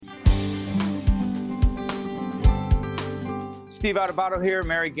Steve Adubato here,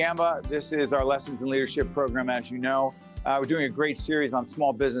 Mary Gamba. This is our Lessons in Leadership program, as you know. We're doing a great series on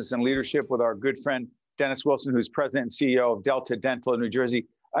small business and leadership with our good friend, Dennis Wilson, who's president and CEO of Delta Dental of New Jersey.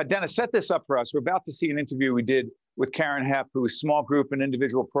 Dennis, set this up for us. We're about to see an interview we did with Karen Hepp, who is small group and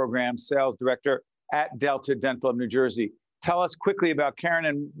individual program sales director at Delta Dental of New Jersey. Tell us quickly about Karen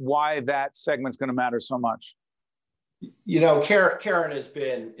and why that segment's going to matter so much. You know, Karen has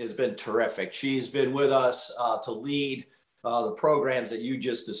been terrific. She's been with us to lead the programs that you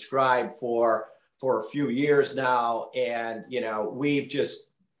just described for a few years now, and you know, we've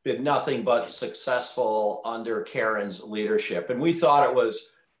just been nothing but successful under Karen's leadership. And we thought it was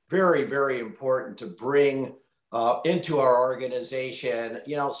very, very important to bring into our organization,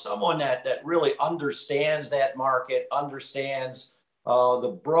 you know, someone that really understands that market, understands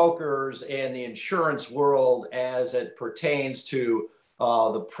the brokers and the insurance world as it pertains to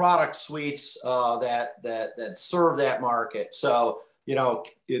the product suites that serve that market. So, you know,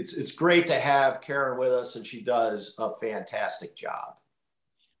 it's great to have Karen with us, and she does a fantastic job.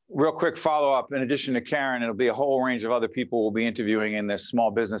 Real quick follow-up. In addition to Karen, it'll be a whole range of other people we'll be interviewing in this small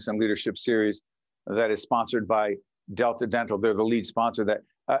business and leadership series that is sponsored by Delta Dental. They're the lead sponsor. That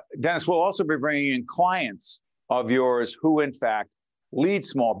Dennis, will also be bringing in clients of yours who, in fact, lead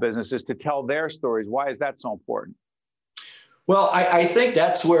small businesses to tell their stories. Why is that so important? Well, I think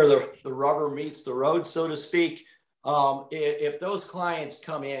that's where the rubber meets the road, so to speak. If those clients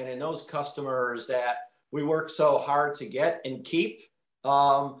come in and those customers that we work so hard to get and keep,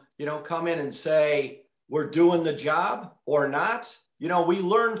 you know, come in and say, we're doing the job or not, you know, we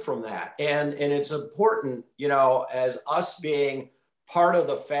learn from that. And it's important, you know, as us being part of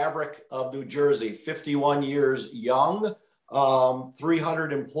the fabric of New Jersey, 51 years young,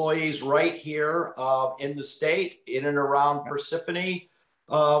 300 employees right here in the state, in and around Parsippany.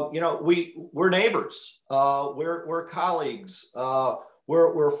 You know, we're neighbors, we're colleagues,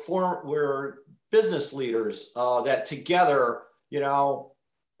 we're business leaders that together, you know,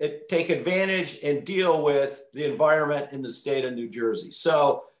 take advantage and deal with the environment in the state of New Jersey.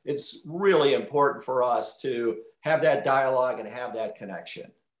 So it's really important for us to have that dialogue and have that connection.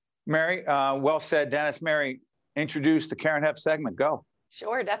 Mary, well said. Dennis, Mary, introduce the Karen Hepp segment. Go.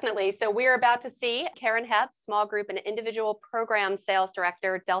 Sure, definitely. So we're about to see Karen Hepp, small group and individual program sales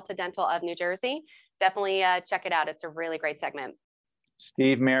director, Delta Dental of New Jersey. Definitely check it out. It's a really great segment.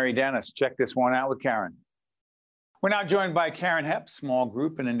 Steve, Mary, Dennis, check this one out with Karen. We're now joined by Karen Hepp, small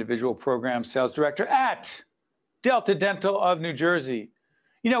group and individual program sales director at Delta Dental of New Jersey.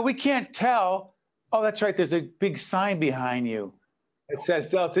 You know, we can't tell. Oh, that's right. There's a big sign behind you. It says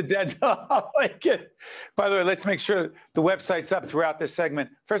Delta Dental. I like it. By the way, let's make sure the website's up throughout this segment.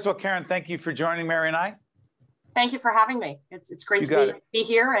 First of all, Karen, thank you for joining Mary and I. Thank you for having me. It's great to be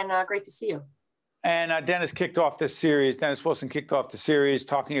here, and great to see you. And Dennis kicked off this series. Dennis Wilson kicked off the series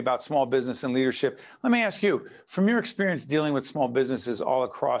talking about small business and leadership. Let me ask you, from your experience dealing with small businesses all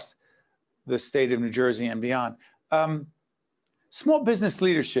across the state of New Jersey and beyond, small business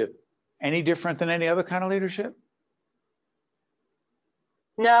leadership, any different than any other kind of leadership?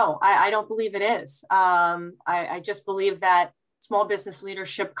 No, I don't believe it is. I just believe that small business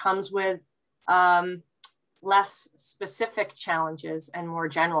leadership comes with less specific challenges and more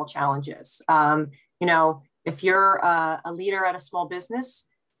general challenges. You know, if you're a leader at a small business,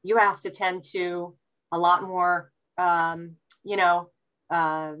 you have to tend to a lot more, you know,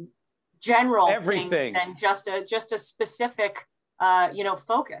 general everything than just a specific, you know,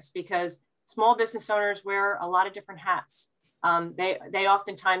 focus, because small business owners wear a lot of different hats. They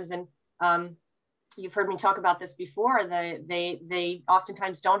oftentimes, and you've heard me talk about this before, they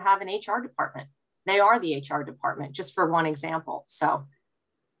oftentimes don't have an HR department. They are the HR department, just for one example. So,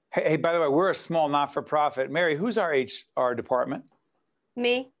 hey, by the way, we're a small not-for-profit. Mary, who's our HR department?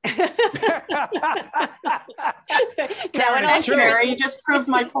 Me. Karen, thanks, Mary. You just proved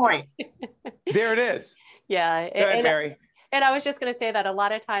my point. There it is. Yeah. Go ahead, Mary. And I was just going to say that a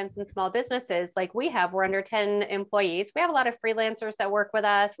lot of times in small businesses, like we're under 10 employees. We have a lot of freelancers that work with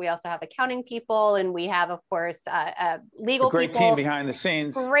us. We also have accounting people, and we have, of course, legal people. Great team behind the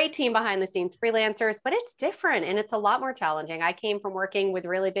scenes. Great team behind the scenes, freelancers, but it's different and it's a lot more challenging. I came from working with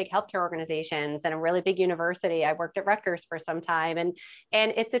really big healthcare organizations and a really big university. I worked at Rutgers for some time, and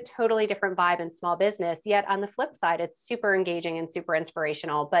it's a totally different vibe in small business. Yet on the flip side, it's super engaging and super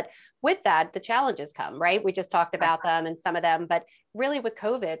inspirational. But with that, the challenges come, right? We just talked about them and some of them, but really with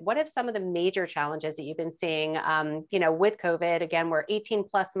COVID, what have some of the major challenges that you've been seeing, you know, with COVID? Again, we're 18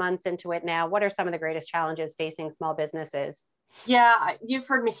 plus months into it now. What are some of the greatest challenges facing small businesses? Yeah, you've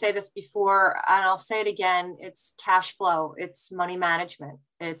heard me say this before, and I'll say it again. It's cash flow, it's money management,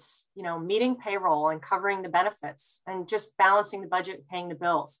 it's, you know, meeting payroll and covering the benefits and just balancing the budget and paying the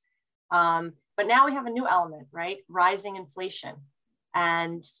bills. But now we have a new element, right? Rising inflation.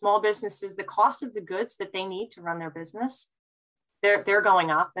 And small businesses, the cost of the goods that they need to run their business, they're going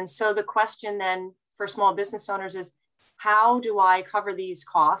up. And so the question then for small business owners is, how do I cover these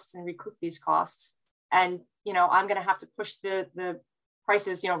costs and recoup these costs? And, you know, I'm going to have to push the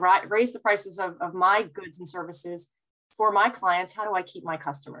prices, you know, raise the prices of my goods and services for my clients. How do I keep my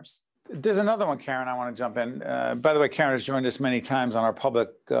customers? There's another one, Karen, I want to jump in. By the way, Karen has joined us many times on our public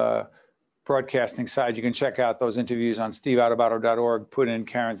broadcasting side. You can check out those interviews on steveautobato.org. Put in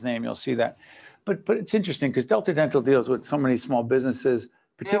Karen's name, you'll see that. But it's interesting because Delta Dental deals with so many small businesses,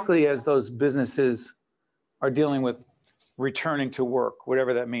 particularly as those businesses are dealing with returning to work,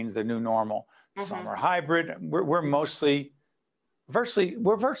 whatever that means, the new normal. Some are hybrid. We're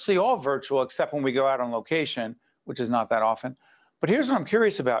virtually all virtual, except when we go out on location, which is not that often. But here's what I'm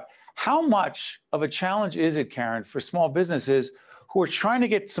curious about. How much of a challenge is it, Karen, for small businesses who are trying to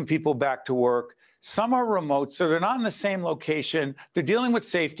get some people back to work? Some are remote, so they're not in the same location. They're dealing with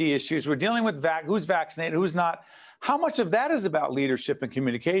safety issues. We're dealing with who's vaccinated, who's not. How much of that is about leadership and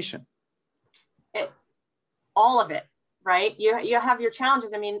communication? All of it, right? You have your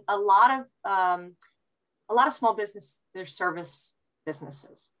challenges. I mean, a lot of small business, they're service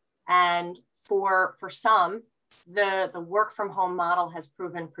businesses, and for some, the work from home model has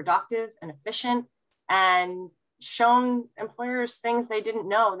proven productive and efficient, and shown employers things they didn't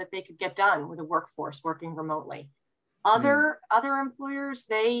know that they could get done with a workforce working remotely. Other employers,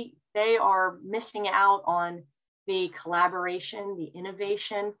 they are missing out on the collaboration, the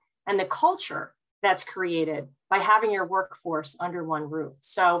innovation, and the culture that's created by having your workforce under one roof.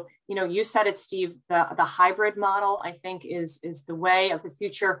 So, you know, you said it, Steve, the hybrid model, I think is the way of the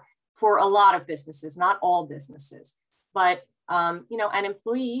future for a lot of businesses, not all businesses, but you know, and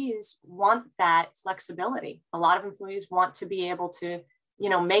employees want that flexibility. A lot of employees want to be able to, you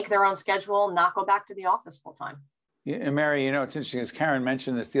know, make their own schedule, not go back to the office full time. Yeah, and Mary, you know, it's interesting, as Karen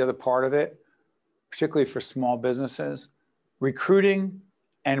mentioned this, the other part of it, particularly for small businesses, recruiting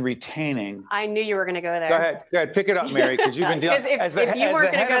and retaining. I knew you were going to go there. Go ahead, pick it up, Mary, because you've been dealing as the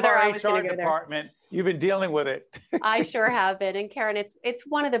head of our HR department. You've been dealing with it. I sure have been. And Karen, it's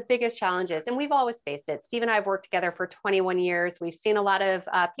one of the biggest challenges. And we've always faced it. Steve and I have worked together for 21 years. We've seen a lot of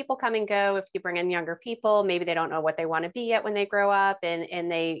people come and go. If you bring in younger people, maybe they don't know what they want to be yet when they grow up,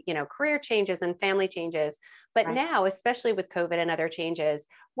 and they, you know, career changes and family changes. But right now, especially with COVID and other changes,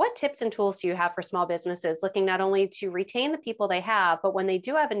 what tips and tools do you have for small businesses looking not only to retain the people they have, but when they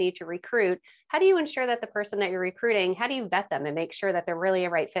do have a need to recruit, how do you ensure that the person that you're recruiting, how do you vet them and make sure that they're really a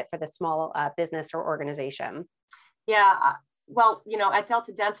right fit for the small business or organization? Yeah, well, you know, at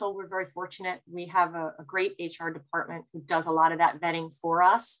Delta Dental, we're very fortunate. We have a great HR department who does a lot of that vetting for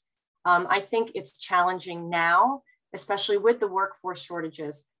us. I think it's challenging now, especially with the workforce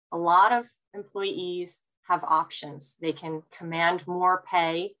shortages. A lot of employees have options. They can command more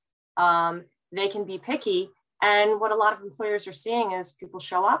pay. They can be picky. And what a lot of employers are seeing is people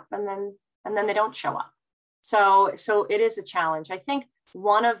show up and then they don't show up. So it is a challenge. I think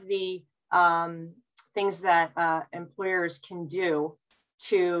one of the things that employers can do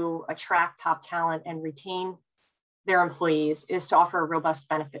to attract top talent and retain their employees is to offer a robust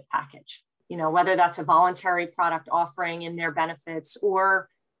benefit package. You know, whether that's a voluntary product offering in their benefits or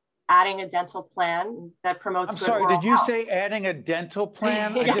adding a dental plan that promotes good oral did you health. say adding a dental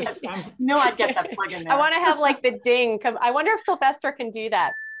plan? Yes. No, I'd get that plug in there. I want to have like the ding. I wonder if Sylvester can do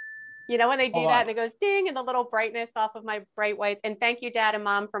that. You know, when they do that and it goes ding and the little brightness off of my bright white. And thank you, Dad and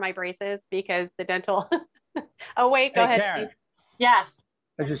Mom, for my braces because the dental. Oh, wait, go ahead, Karen, Steve. Yes.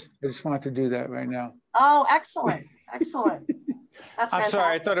 I just wanted to do that right now. Oh, excellent. Excellent. That's I'm fantastic.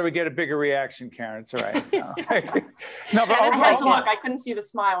 sorry, I thought I would get a bigger reaction, Karen. It's all right. No, but I had to look. I couldn't see the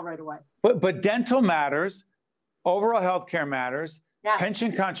smile right away. But dental matters. Overall healthcare matters. Yes.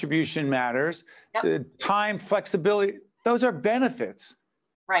 Pension contribution matters. Yep. Time, flexibility. Those are benefits.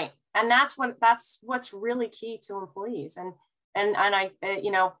 Right. And that's what's really key to employees. And I,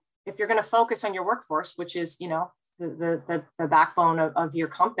 you know, if you're going to focus on your workforce, which is, you know, the backbone of your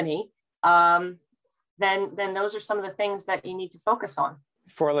company, then those are some of the things that you need to focus on.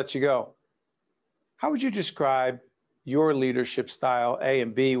 Before I let you go, how would you describe your leadership style, A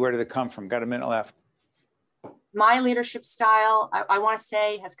and B? Where did it come from? Got a minute left. My leadership style, I want to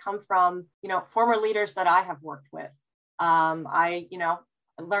say, has come from, you know, former leaders that I have worked with. I, you know,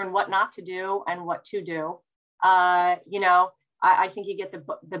 learned what not to do and what to do. You know, I think you get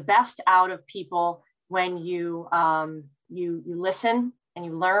the best out of people when you you listen and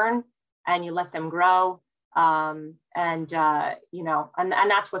you learn and you let them grow. And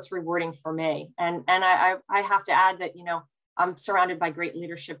that's what's rewarding for me. And I have to add that, I'm surrounded by great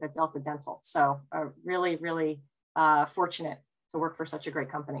leadership at Delta Dental. So really, really fortunate to work for such a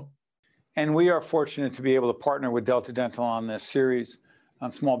great company. And we are fortunate to be able to partner with Delta Dental on this series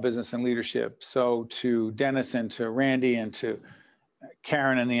on small business and leadership. So to Dennis and to Randy and to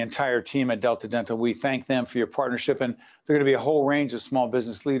Karen and the entire team at Delta Dental, we thank them for your partnership. And there are going to be a whole range of small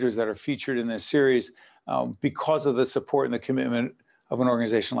business leaders that are featured in this series because of the support and the commitment of an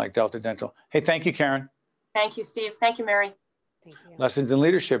organization like Delta Dental. Hey, thank you, Karen. Thank you, Steve. Thank you, Mary. Thank you. Lessons in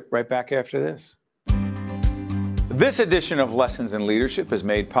Leadership, right back after this. This edition of Lessons in Leadership is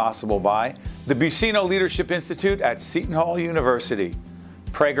made possible by the Buccino Leadership Institute at Seton Hall University,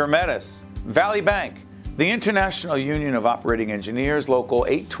 Prager Metis, Valley Bank, the International Union of Operating Engineers, Local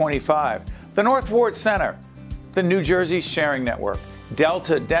 825, the North Ward Center, the New Jersey Sharing Network,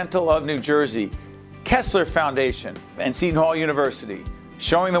 Delta Dental of New Jersey, Kessler Foundation, and Seton Hall University,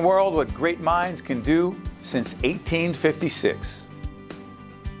 showing the world what great minds can do since 1856.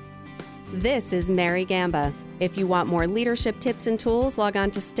 This is Mary Gamba. If you want more leadership tips and tools, log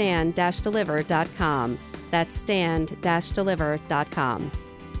on to stand-deliver.com. That's stand-deliver.com.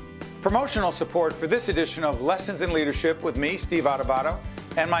 Promotional support for this edition of Lessons in Leadership with me, Steve Adubato,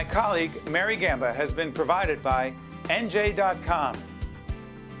 and my colleague, Mary Gamba, has been provided by NJ.com,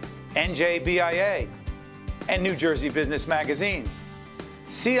 NJBIA, and New Jersey Business Magazine,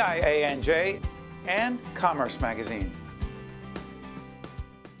 CIANJ, and Commerce Magazine.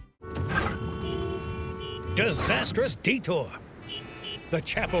 Disastrous detour. The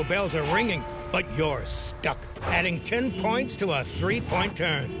chapel bells are ringing, but you're stuck, adding 10 points to a 3-point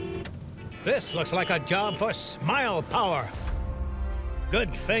turn. This looks like a job for Smile Power.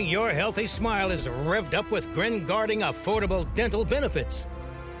 Good thing your healthy smile is revved up with grin-guarding affordable dental benefits.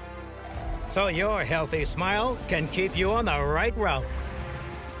 So your healthy smile can keep you on the right route.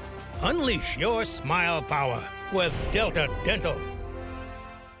 Unleash your smile power with Delta Dental.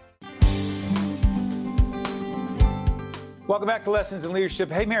 Welcome back to Lessons in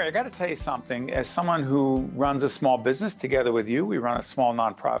Leadership. Hey, Mary, I got to tell you something. As someone who runs a small business together with you, we run a small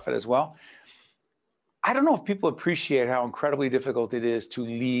nonprofit as well. I don't know if people appreciate how incredibly difficult it is to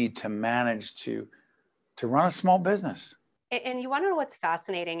lead, to manage, to run a small business. And you want to know what's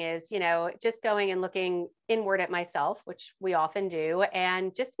fascinating is, just going and looking inward at myself, which we often do,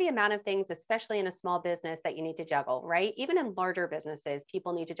 and just the amount of things, especially in a small business, that you need to juggle, right? Even in larger businesses,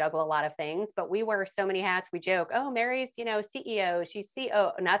 people need to juggle a lot of things, but we wear so many hats. We joke, oh, Mary's, CEO, she's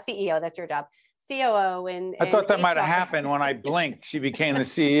CEO, not CEO, that's your job, COO. And I thought that might have happened when I blinked. She became the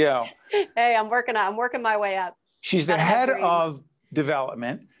CEO. Hey, I'm working my way up. She's the head of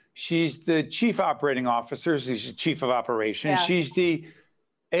development. She's the chief operating officer. She's the chief of operations. Yeah. She's the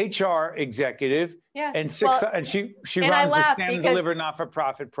HR executive. Yeah. And she runs the Stand and Deliver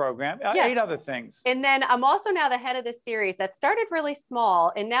not-for-profit program. Yeah. 8 other things. And then I'm also now the head of this series that started really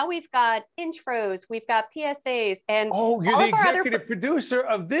small. And now we've got intros, we've got PSAs, and oh, you're the executive producer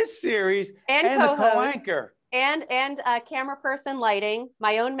of this series and the co-anchor. And camera person, lighting,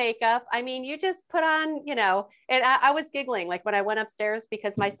 my own makeup. I mean, you just put on, and I was giggling like when I went upstairs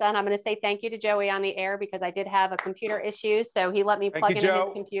because my son, I'm going to say thank you to Joey on the air because I did have a computer issue. So he let me plug it in his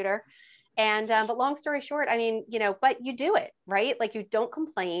computer. And, but long story short, I mean, but you do it, right? Like you don't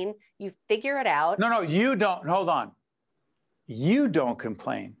complain, you figure it out. No, you don't. Hold on. You don't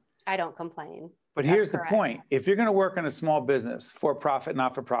complain. I don't complain. But here's the point. If you're going to work in a small business, for profit,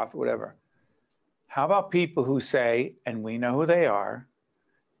 not for profit, whatever, how about people who say, and we know who they are,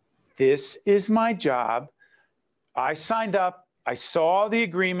 this is my job. I signed up. I saw the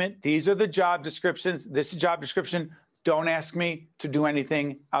agreement. These are the job descriptions. This is job description. Don't ask me to do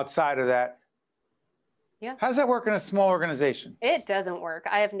anything outside of that. Yeah. How does that work in a small organization? It doesn't work.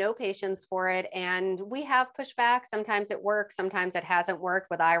 I have no patience for it. And we have pushback. Sometimes it works. Sometimes it hasn't worked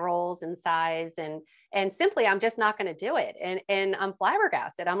with eye rolls and size. And simply, I'm just not going to do it. And I'm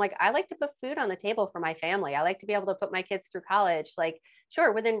flabbergasted. I'm like, I like to put food on the table for my family. I like to be able to put my kids through college. Like,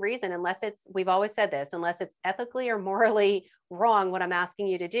 sure, within reason, we've always said this, unless it's ethically or morally wrong, what I'm asking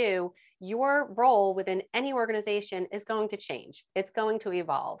you to do, your role within any organization is going to change. It's going to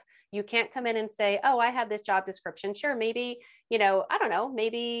evolve. You can't come in and say, oh, I have this job description. Sure, maybe, I don't know,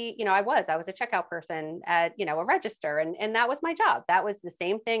 maybe, I was a checkout person at, a register and that was my job. That was the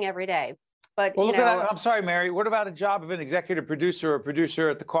same thing every day. But, well, I'm sorry, Mary, what about a job of an executive producer or producer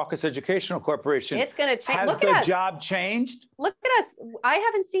at the Caucus Educational Corporation? It's going to change. Has the job changed? Look at us. I've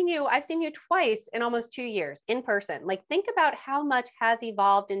seen you twice in almost 2 years in person. Like, think about how much has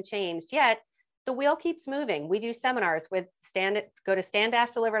evolved and changed, yet the wheel keeps moving. We do seminars with go to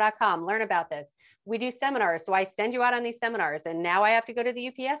stand-deliver.com, learn about this. We do seminars. So I send you out on these seminars, and now I have to go to the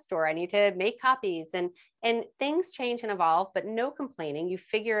UPS store. I need to make copies, and things change and evolve, but no complaining. You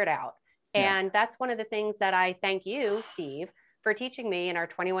figure it out. Yeah. And that's one of the things that I thank you, Steve, for teaching me in our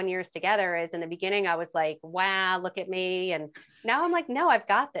 21 years together. Is in the beginning, I was like, wow, look at me. And now I'm like, no, I've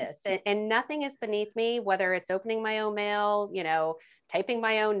got this. And nothing is beneath me, whether it's opening my own mail, you know, typing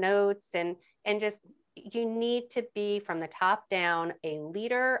my own notes, and just, you need to be from the top down a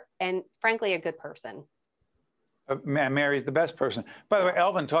leader and frankly, a good person. Mary's the best person. By the way,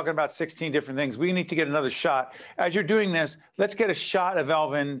 Elvin talking about 16 different things. We need to get another shot. As you're doing this, let's get a shot of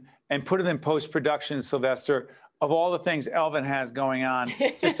Elvin and put it in post-production, Sylvester, of all the things Elvin has going on,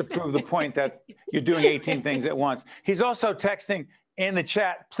 just to prove the point that you're doing 18 things at once. He's also texting in the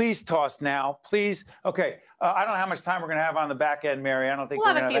chat, please toss now, please. Okay, I don't know how much time we're gonna have on the back end, Mary. I don't think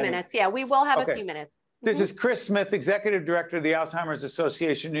we'll have a few minutes. Yeah, we will have a few minutes. This is Chris Smith, Executive Director of the Alzheimer's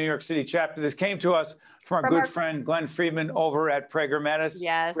Association New York City chapter. This came to us from our good friend, Glenn Friedman over at Prager Metis.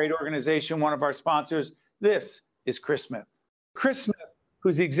 Yes. Great organization, one of our sponsors. This is Chris Smith. Chris Smith,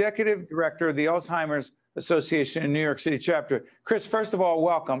 who's the Executive Director of the Alzheimer's Association in New York City chapter. Chris, first of all,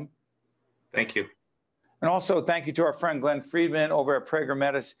 welcome. Thank you. And also thank you to our friend, Glenn Friedman over at Prager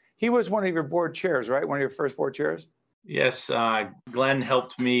Metis. He was one of your board chairs, right? One of your first board chairs? Yes, Glenn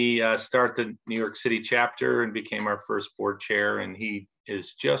helped me start the New York City chapter and became our first board chair, and he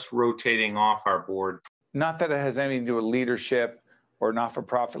is just rotating off our board. Not that it has anything to do with leadership or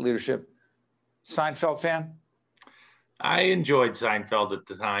not-for-profit leadership. Seinfeld fan? I enjoyed Seinfeld at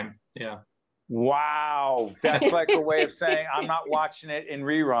the time, yeah. Wow, that's like a way of saying I'm not watching it in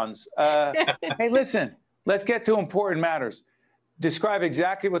reruns. Hey, listen, let's get to important matters. Describe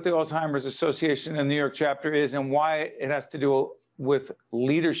exactly what the Alzheimer's Association and New York chapter is and why it has to do with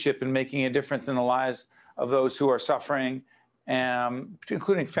leadership and making a difference in the lives of those who are suffering,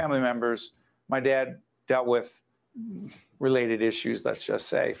 including family members. My dad dealt with related issues, let's just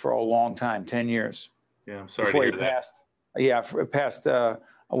say, for a long time, 10 years. Yeah, I'm sorry to hear that. It passed a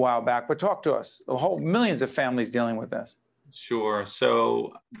while back, but talk to us. A whole millions of families dealing with this. Sure.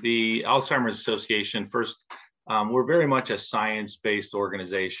 So the Alzheimer's Association, first, we're very much a science-based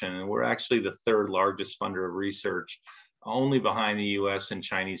organization, and we're actually the third largest funder of research, only behind the US and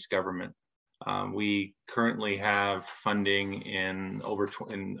Chinese government. We currently have funding in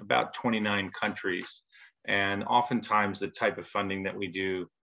about 29 countries, and oftentimes the type of funding that we do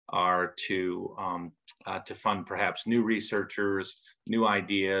are to fund perhaps new researchers, new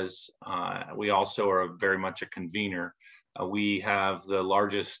ideas. We also are very much a convener. We have the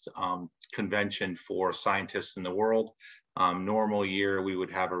largest convention for scientists in the world. Normal year, we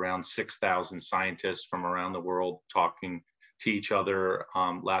would have around 6,000 scientists from around the world talking to each other.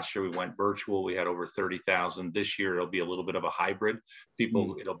 Last year we went virtual. We had over 30,000. This year it'll be a little bit of a hybrid.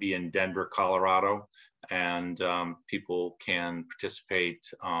 It'll be in Denver, Colorado, and people can participate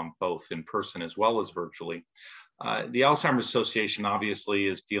both in person as well as virtually. The Alzheimer's Association obviously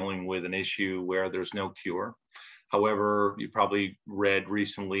is dealing with an issue where there's no cure. However, you probably read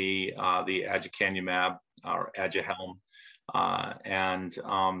recently the aducanumab or Aduhelm, and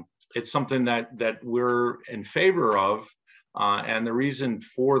it's something that we're in favor of. And the reason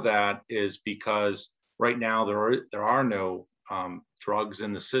for that is because right now there are no drugs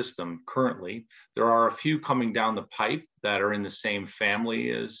in the system currently. There are a few coming down the pipe that are in the same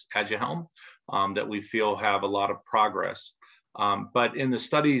family as Aduhelm that we feel have a lot of progress. But in the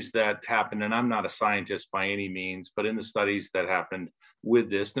studies that happened, and I'm not a scientist by any means, but in the studies that happened with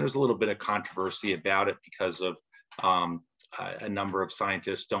this, there's a little bit of controversy about it because of a number of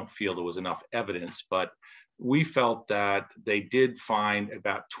scientists don't feel there was enough evidence. But we felt that they did find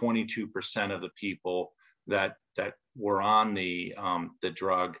about 22% of the people that were on the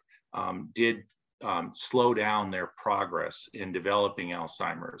drug did slow down their progress in developing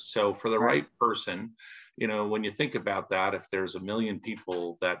Alzheimer's. So for the right person, you know, when you think about that, if there's 1 million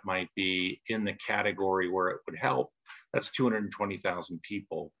people that might be in the category where it would help, that's 220,000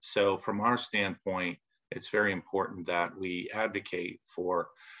 people. So from our standpoint, it's very important that we advocate for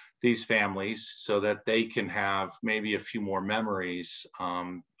these families so that they can have maybe a few more memories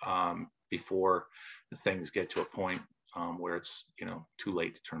before things get to a point where it's, you know, too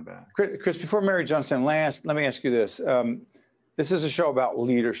late to turn back. Chris, before Mary jumps in, let me ask you this. This is a show about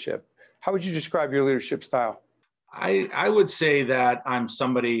leadership. How would you describe your leadership style? I would say that I'm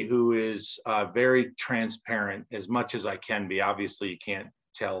somebody who is very transparent as much as I can be. Obviously, you can't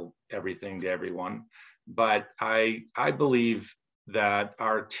tell everything to everyone, but I believe that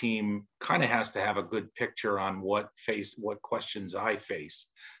our team kind of has to have a good picture on what questions I face.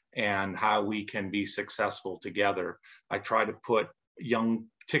 and how we can be successful together. I try to put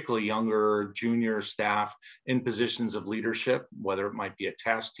particularly younger junior staff in positions of leadership, whether it might be a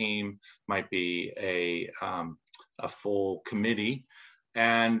task team, might be a full committee,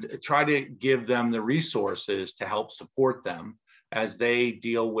 and try to give them the resources to help support them as they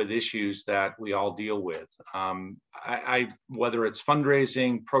deal with issues that we all deal with. Whether it's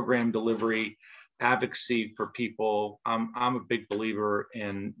fundraising, program delivery, advocacy for people, I'm a big believer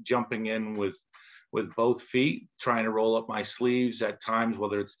in jumping in with both feet, trying to roll up my sleeves at times,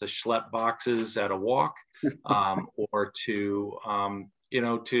 whether it's to schlep boxes at a walk, or to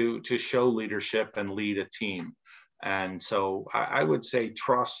show leadership and lead a team. And so I would say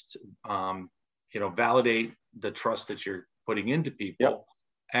trust, validate the trust that you're putting into people,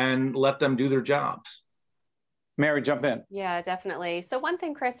 and let them do their jobs. Mary, jump in. Yeah, definitely. So one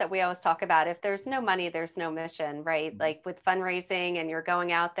thing, Chris, that we always talk about, if there's no money, there's no mission, right? Like with fundraising, and you're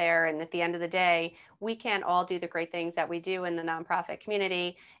going out there, and at the end of the day, we can't all do the great things that we do in the nonprofit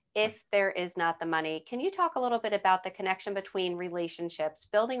community if there is not the money. Can you talk a little bit about the connection between relationships,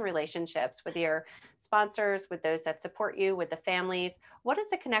 building relationships with your sponsors, with those that support you, with the families? What is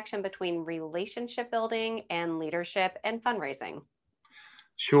the connection between relationship building and leadership and fundraising?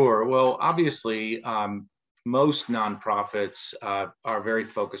 Sure. Well, obviously, most nonprofits are very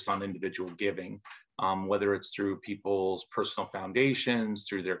focused on individual giving, whether it's through people's personal foundations,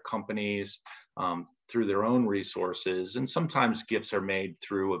 through their companies, through their own resources. And sometimes gifts are made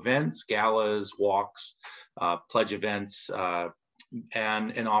through events, galas, walks, pledge events,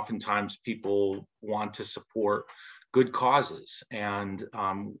 and oftentimes people want to support good causes. And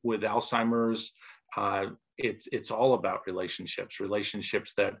with Alzheimer's, it's all about relationships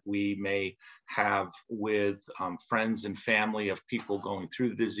that we may have with friends and family of people going through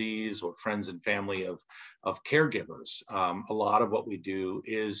the disease, or friends and family of caregivers. A lot of what we do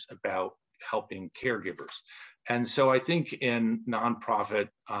is about helping caregivers. And so I think in nonprofit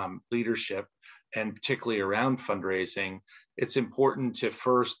leadership, and particularly around fundraising, it's important to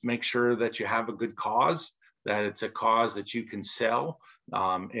first make sure that you have a good cause, that it's a cause that you can sell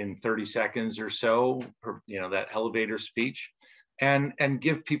in 30 seconds or so, that elevator speech, and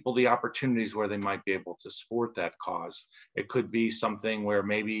give people the opportunities where they might be able to support that cause. It could be something where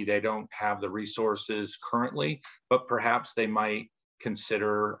maybe they don't have the resources currently, but perhaps they might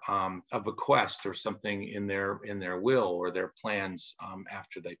consider a bequest or something in their will or their plans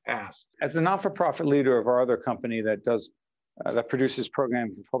after they pass. As a not-for-profit leader of our other company that produces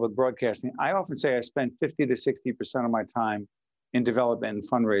programs for public broadcasting, I often say I spend 50 to 60% of my time in development and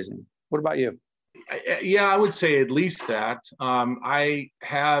fundraising. What about you? Yeah, I would say at least that. I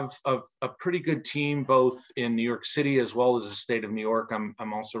have a pretty good team, both in New York City as well as the state of New York.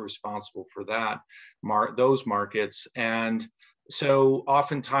 I'm also responsible for those markets. And so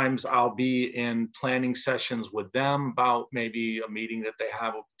oftentimes I'll be in planning sessions with them about maybe a meeting that they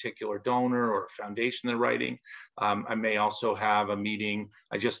have, a particular donor or a foundation they're writing. I may also have a meeting.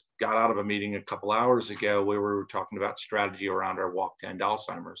 I just got out of a meeting a couple hours ago where we were talking about strategy around our Walk to End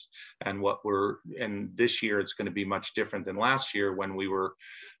Alzheimer's, and and this year it's going to be much different than last year when we were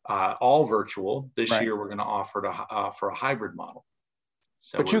all virtual. This year we're going to offer a hybrid model.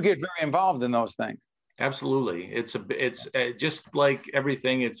 So but you get very involved in those things. Absolutely. It's just like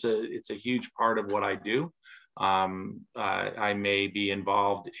everything. It's a huge part of what I do. I may be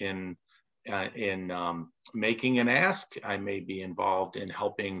involved in making an ask. I may be involved in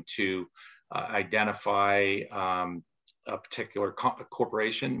helping to identify a particular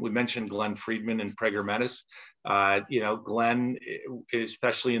corporation. We mentioned Glenn Friedman and Prager Metis. Glenn,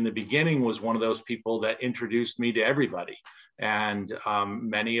 especially in the beginning, was one of those people that introduced me to everybody. And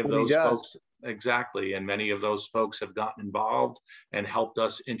many of those folks, exactly, and many of those folks have gotten involved and helped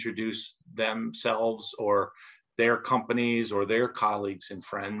us introduce themselves or their companies or their colleagues and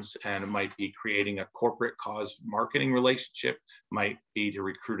friends. And it might be creating a corporate cause marketing relationship, might be to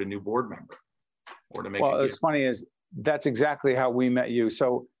recruit a new board member or to make. Well, it's funny is that's exactly how we met you.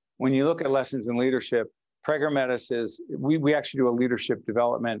 So when you look at Lessons in Leadership, Prager Metis is, we actually do a leadership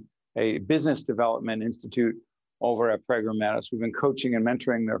development, a business development institute over at Prager Metis. We've been coaching and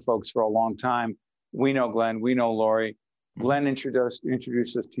mentoring their folks for a long time. We know Glenn, we know Lori. Glenn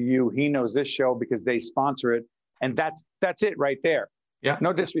introduced us to you. He knows this show because they sponsor it. And that's it right there. Yeah.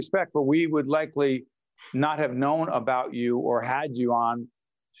 No disrespect, but we would likely not have known about you or had you on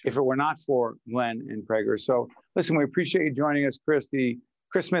if it were not for Glenn and Prager. So listen, we appreciate you joining us, Chris.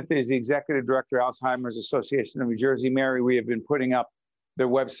 Chris Smith is the Executive Director, Alzheimer's Association of New Jersey. Mary, we have been putting up their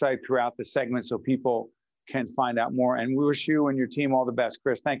website throughout the segment so people can find out more. And we wish you and your team all the best.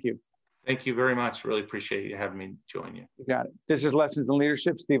 Chris, thank you. Thank you very much. Really appreciate you having me join you. You got it. This is Lessons in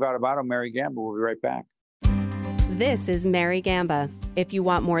Leadership. Steve Adubato, Mary Gamba. We'll be right back. This is Mary Gamba. If you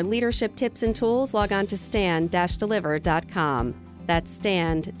want more leadership tips and tools, log on to stand-deliver.com. That's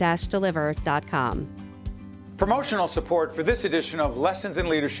stand-deliver.com. Promotional support for this edition of Lessons in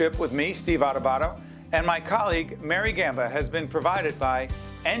Leadership with me, Steve Adubato, and my colleague, Mary Gamba, has been provided by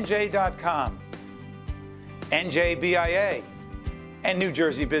NJ.com, NJBIA, and New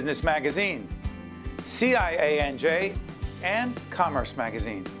Jersey Business Magazine, CIANJ, and Commerce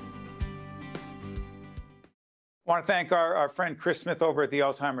Magazine. I want to thank our friend Chris Smith over at the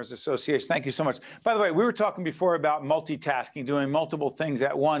Alzheimer's Association. Thank you so much. By the way, we were talking before about multitasking, doing multiple things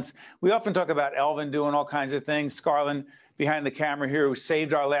at once. We often talk about Elvin doing all kinds of things. Scarlin behind the camera here, who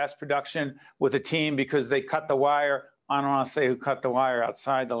saved our last production with a team because they cut the wire. I don't want to say who cut the wire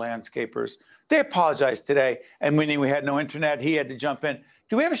outside, the landscapers. They apologized today, and meaning we had no internet, he had to jump in.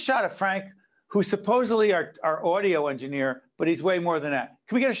 Do we have a shot of Frank, who's supposedly our audio engineer, but he's way more than that?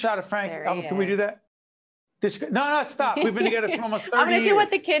 Can we get a shot of Frank? Elvin, can we do that? No, stop. We've been together for almost 30 years. I'm going to do what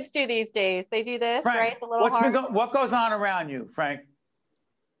the kids do these days. They do this, Frank, right? The little heart. What goes on around you, Frank?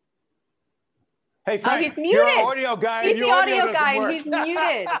 Hey, Frank, he's muted. You're an audio guy. He's the audio guy, and he's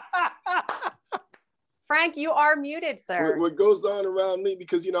muted. Frank, you are muted, sir. What goes on around me,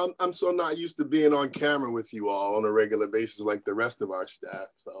 because, you know, I'm so not used to being on camera with you all on a regular basis like the rest of our staff.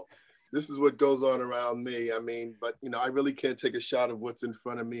 So this is what goes on around me. I mean, but, you know, I really can't take a shot of what's in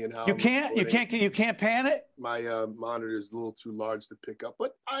front of me and how you can't pan it? My monitor is a little too large to pick up,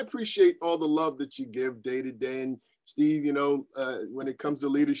 but I appreciate all the love that you give day to day. And Steve, you know, when it comes to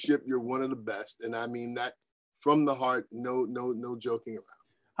leadership, you're one of the best. And I mean that from the heart, no joking around.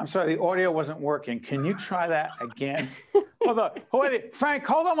 I'm sorry, the audio wasn't working. Can you try that again? Hold on. Frank,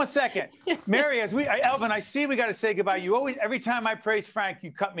 hold on 1 second. Mary, Elvin, I see we got to say goodbye. You always, every time I praise Frank,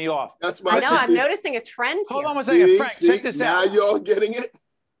 you cut me off. That's my I know, I'm noticing a trend here. Hold on 1 second. Frank, check this out. Now you're all getting it?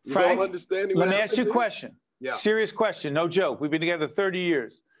 Frank, all understanding let me ask you a question. Yeah. Serious question, no joke. We've been together 30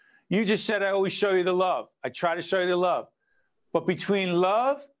 years. You just said I always show you the love. I try to show you the love. But between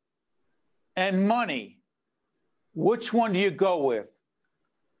love and money, which one do you go with?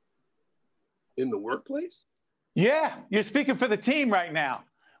 In the workplace? Yeah, you're speaking for the team right now.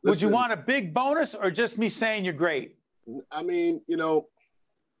 Listen, would you want a big bonus or just me saying you're great? I mean, you know,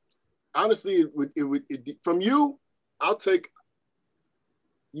 honestly, it would from you, I'll take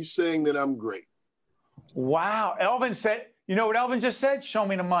you saying that I'm great. Wow. Elvin said, you know what Elvin just said? Show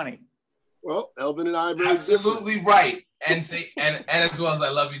me the money. Well, Elvin and I are very absolutely different. Right. And as well as I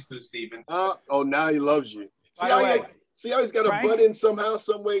love you too, Stephen. Oh, now he loves you. See how he's got a butt in somehow,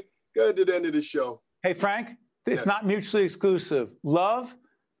 some way? Go ahead to the end of the show. Hey, Frank, it's not mutually exclusive. Love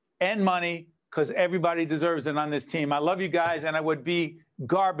and money, because everybody deserves it on this team. I love you guys, and I would be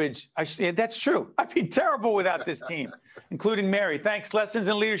garbage. That's true. I'd be terrible without this team, including Mary. Thanks. Lessons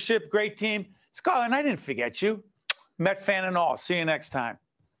in Leadership, great team. Scarlett, I didn't forget you. Met fan and all. See you next time.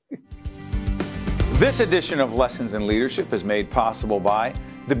 This edition of Lessons in Leadership is made possible by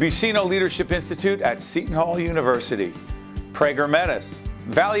the Buccino Leadership Institute at Seton Hall University, Prager Metis,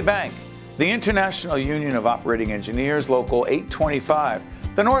 Valley Bank, the International Union of Operating Engineers, Local 825,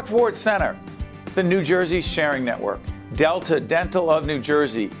 the North Ward Center, the New Jersey Sharing Network, Delta Dental of New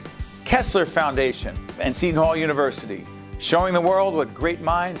Jersey, Kessler Foundation, and Seton Hall University, showing the world what great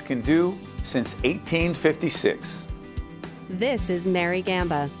minds can do since 1856. This is Mary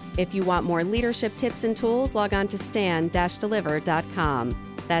Gamba. If you want more leadership tips and tools, log on to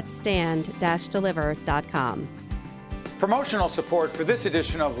stand-deliver.com. That's stand-deliver.com. Promotional support for this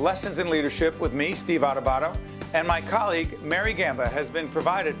edition of Lessons in Leadership with me, Steve Adubato, and my colleague, Mary Gamba, has been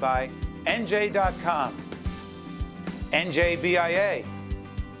provided by NJ.com, NJBIA,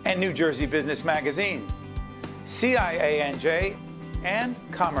 and New Jersey Business Magazine, CIANJ, and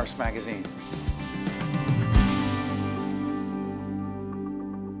Commerce Magazine.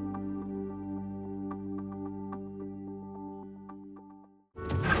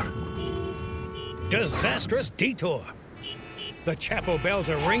 Disastrous detour. The chapel bells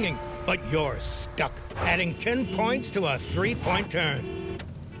are ringing, but you're stuck, adding 10 points to a 3-point turn.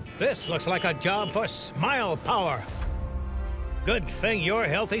 This looks like a job for Smile Power. Good thing your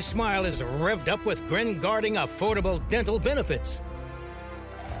healthy smile is revved up with grin-guarding affordable dental benefits.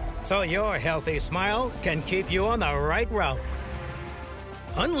 So your healthy smile can keep you on the right route.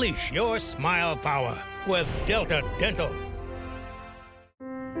 Unleash your Smile Power with Delta Dental.